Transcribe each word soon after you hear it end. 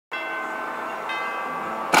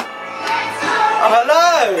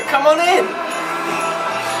Come on in.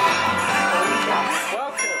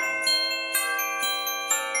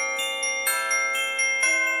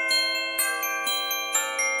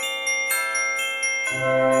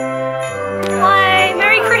 Hi,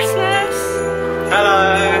 Merry Christmas!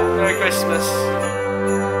 Hello, Merry Christmas.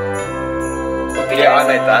 Yeah, I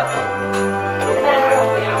made that.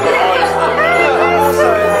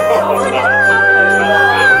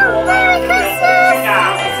 Merry Christmas!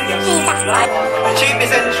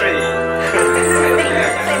 Cheapest entry.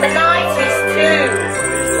 The night is too.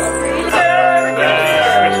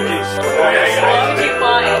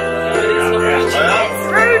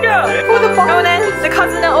 Go on then, the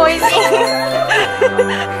cousin at always. Oh,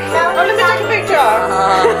 let me take a picture.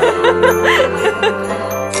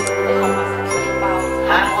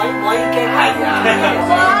 Why you get high?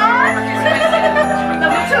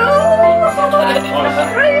 Number 2.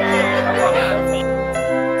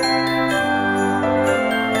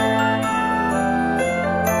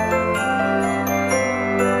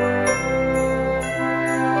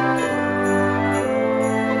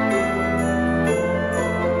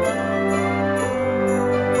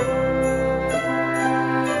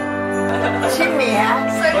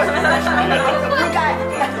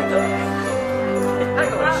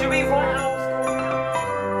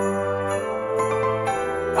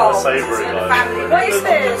 Oh, savoury. What is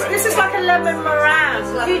this? This is like a lemon meringue.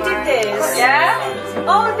 Who did this? Yeah?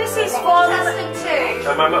 Oh, this is from...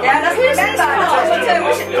 Yeah, that's who's this from?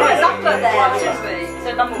 We should put a number there, shouldn't we? So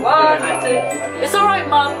number 1, 2... It's alright,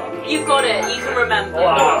 Mum. You've got it. You can remember.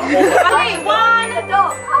 Okay, 1,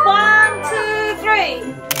 2, 3.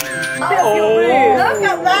 Look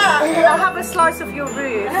at that. I'll have a slice of your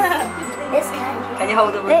roof. Can you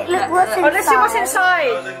hold it? Look what's inside. Oh, let's see what's inside.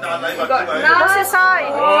 What's inside?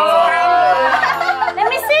 Let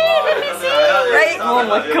me see. Right. Oh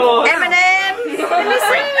my god. M&M. Let me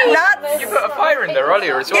see. Nuts. You put a fire in there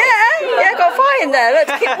earlier as well. Yeah, got fire in there.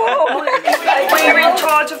 Let's keep warm. We're in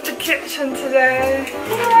charge of the kitchen today.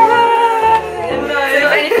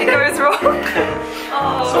 If anything goes wrong.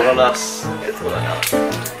 It's all on us. It's all on us.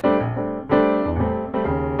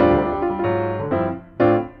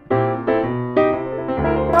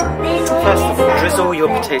 First of all, drizzle your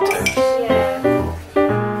potatoes.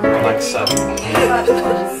 Like so.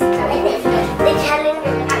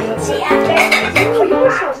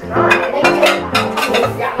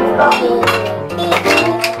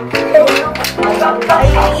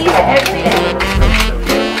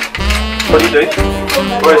 What do you do?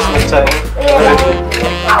 Roast the potato.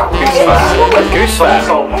 Goose fat.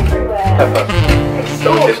 Salt. Pepper.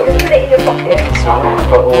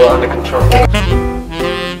 Got all under control.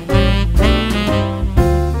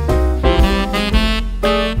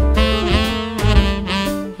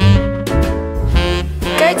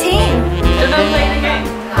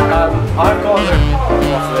 I've got a look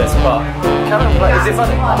after this, but can I play? Is it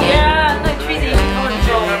funny? Yeah, no, Treasy, you can come and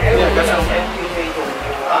film. Yeah, go film.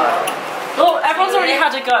 Well, everyone's already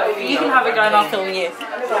had a go, but you can have a go and I'll film you.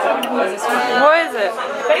 What is it?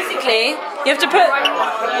 Basically, you have to put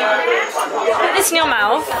this in your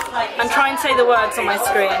mouth and try and say the words on my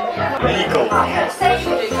screen. Eagle.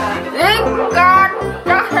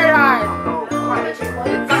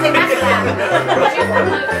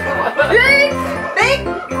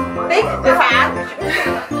 Big fan.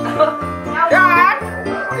 God.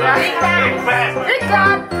 Big fan. Big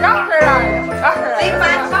fan. Buffalo. Big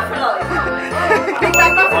fan buffalo. Big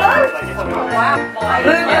fan buffalo. Wow.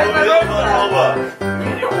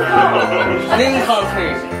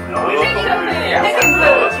 Nincompoof.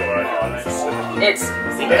 It's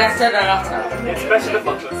better than utter. It's better than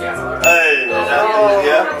butter. Hey,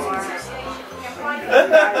 yeah.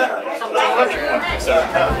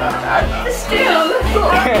 Still.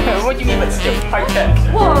 What do you mean by still? High tech.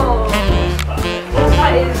 Whoa.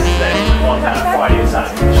 That is. One out of 5 years out.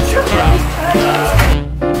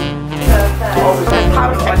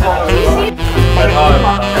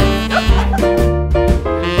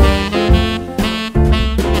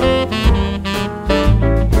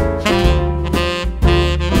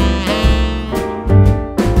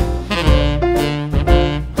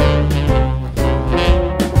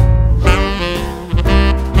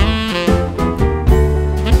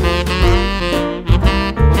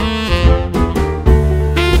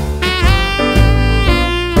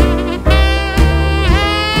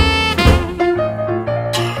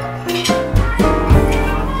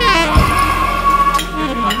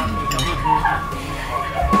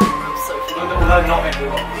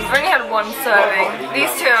 We've only had 1 serving.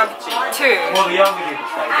 These 2 have 2. Well, the younger people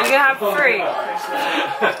say. You can have 3.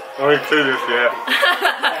 I'm included, yeah.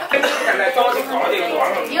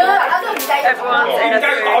 everyone's in a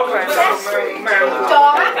food process.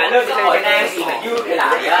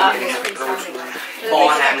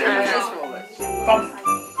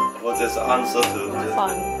 What's this answer to this?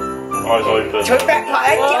 Eyes open. Chuối back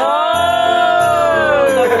lại Oh!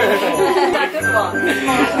 good one.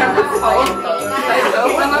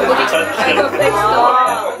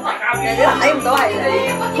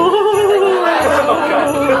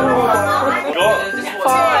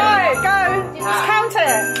 Five, go! Let's count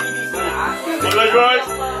it. Close your eyes.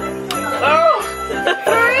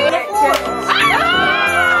 Three.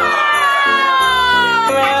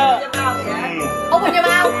 Open your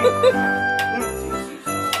mouth.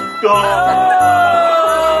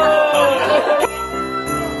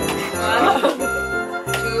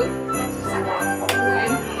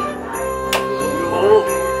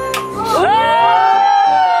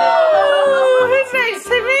 Who's next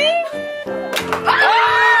to me?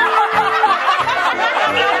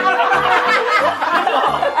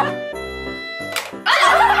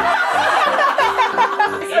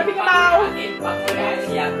 Open your mouth.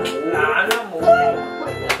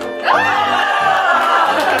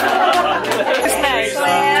 Who's next?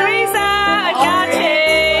 Teresa, I got you.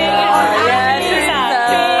 Teresa.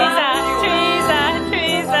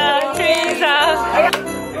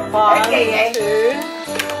 One, two.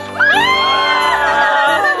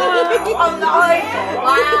 Oh no!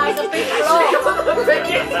 Wow, it's a big block.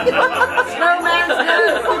 Snowman's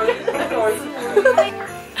nose.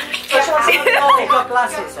 You've got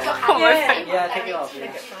glasses on. Yeah, take it off.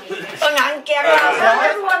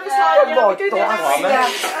 Everyone is like, yeah, we do that.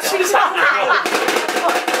 She's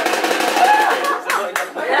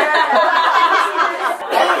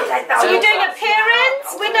So you're doing appearance,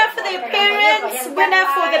 winner for the appearance, winner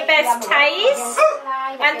for the best taste,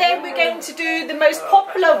 and then we're going to do the most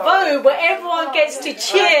popular vote where everyone gets to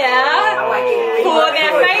cheer for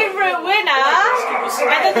their favourite winner,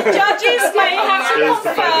 and then the judges may have to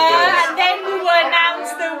confer, and then we will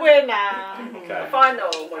announce the winner.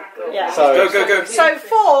 final. Yeah. So, go. So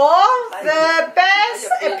for the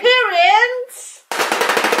best appearance.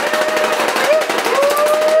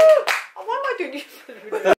 What am I doing?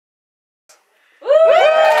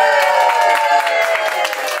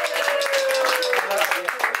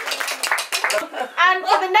 And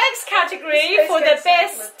for the next category, for the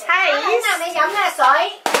best taste,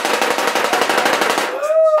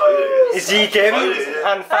 is Kim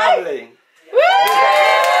and family.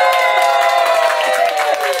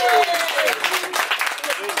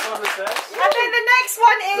 and then the next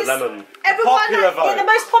one is everyone in the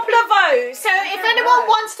most popular vote. So if anyone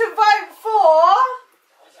wants to vote for,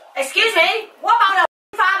 excuse me, what about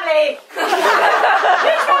a family?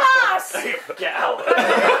 You tell us. Get out. You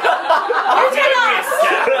tell us.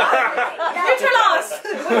 You tell us.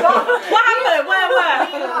 What happened? Where?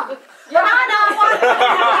 Banana.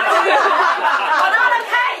 Banana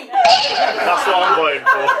cake. That's what I'm voting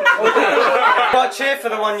for. But cheer for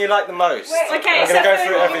the one you like the most. Okay, I'm going to go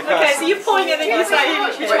through every person. Okay, so you point and then you say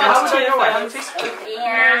which one to cheer for.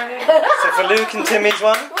 So for Luke and Timmy's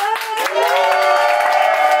one.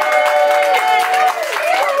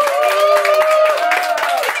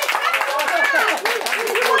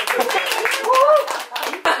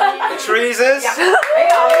 Teresa's.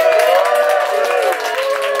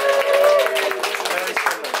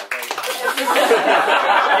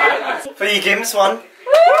 For you, Kim's one.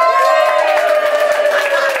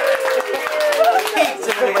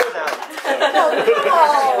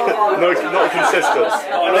 Not consistent.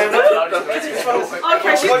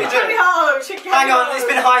 Okay, she's coming home. Hang on, it's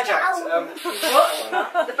been hijacked.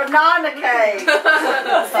 The banana cake.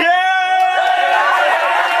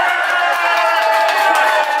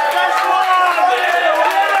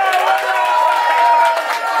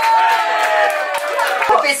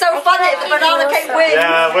 It'd be so funny if the banana cake wins.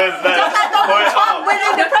 Yeah, win that. Just like Donald Trump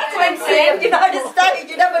winning the presidency of the United States,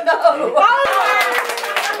 you never know.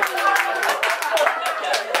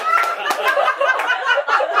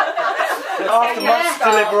 After much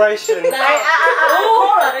deliberation,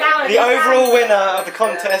 the overall winner of the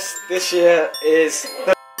contest this year is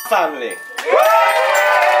the family.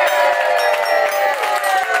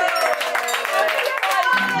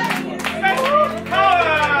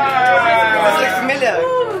 Does it look familiar?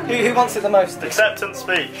 Who wants it the most? Acceptance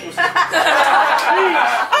speech.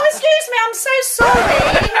 Oh, excuse me, I'm so sorry,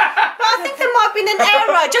 but I think there might have been an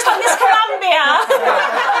error just on Miss Columbia.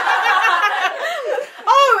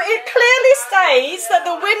 Oh, it clearly states that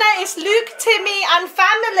the winner is Luke, Timmy, and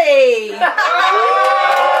family.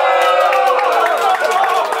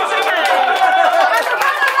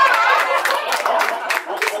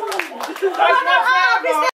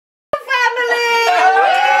 Family.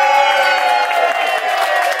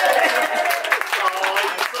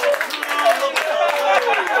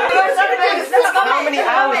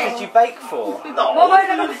 fake for?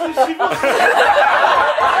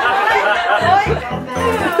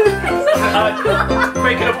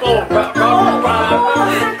 Making a ball.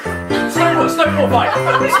 Snowball fight.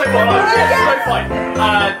 Snowball fight.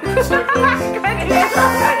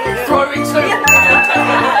 Throwing snowballs.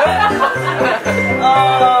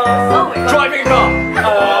 Driving a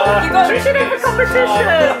car. You should have a competition.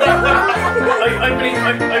 Opening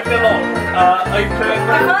a lock.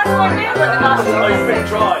 Open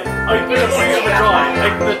drive. Open a drive.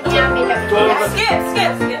 Open the door of a... Skip.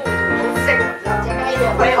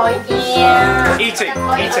 Eating.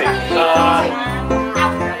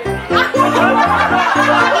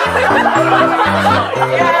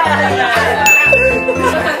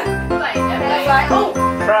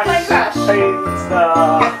 Crash.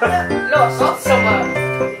 Lost somewhere.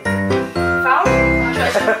 Found?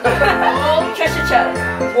 Treasure chest.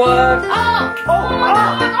 Word.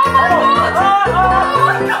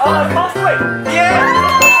 Pass away.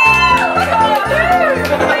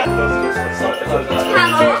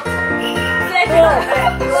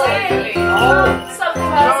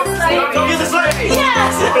 Use a slave.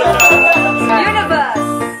 Yes! Universe.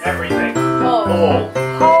 Everything. All.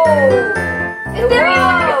 Is there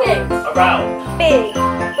everything? Around.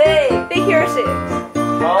 Big heritage.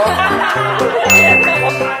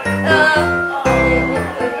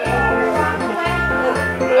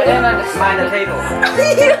 I don't understand. Find a table.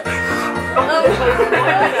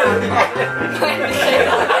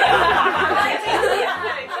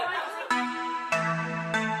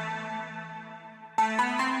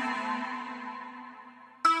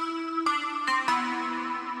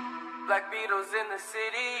 Black Beatles in the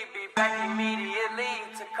city, be back immediately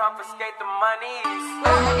to confiscate the monies.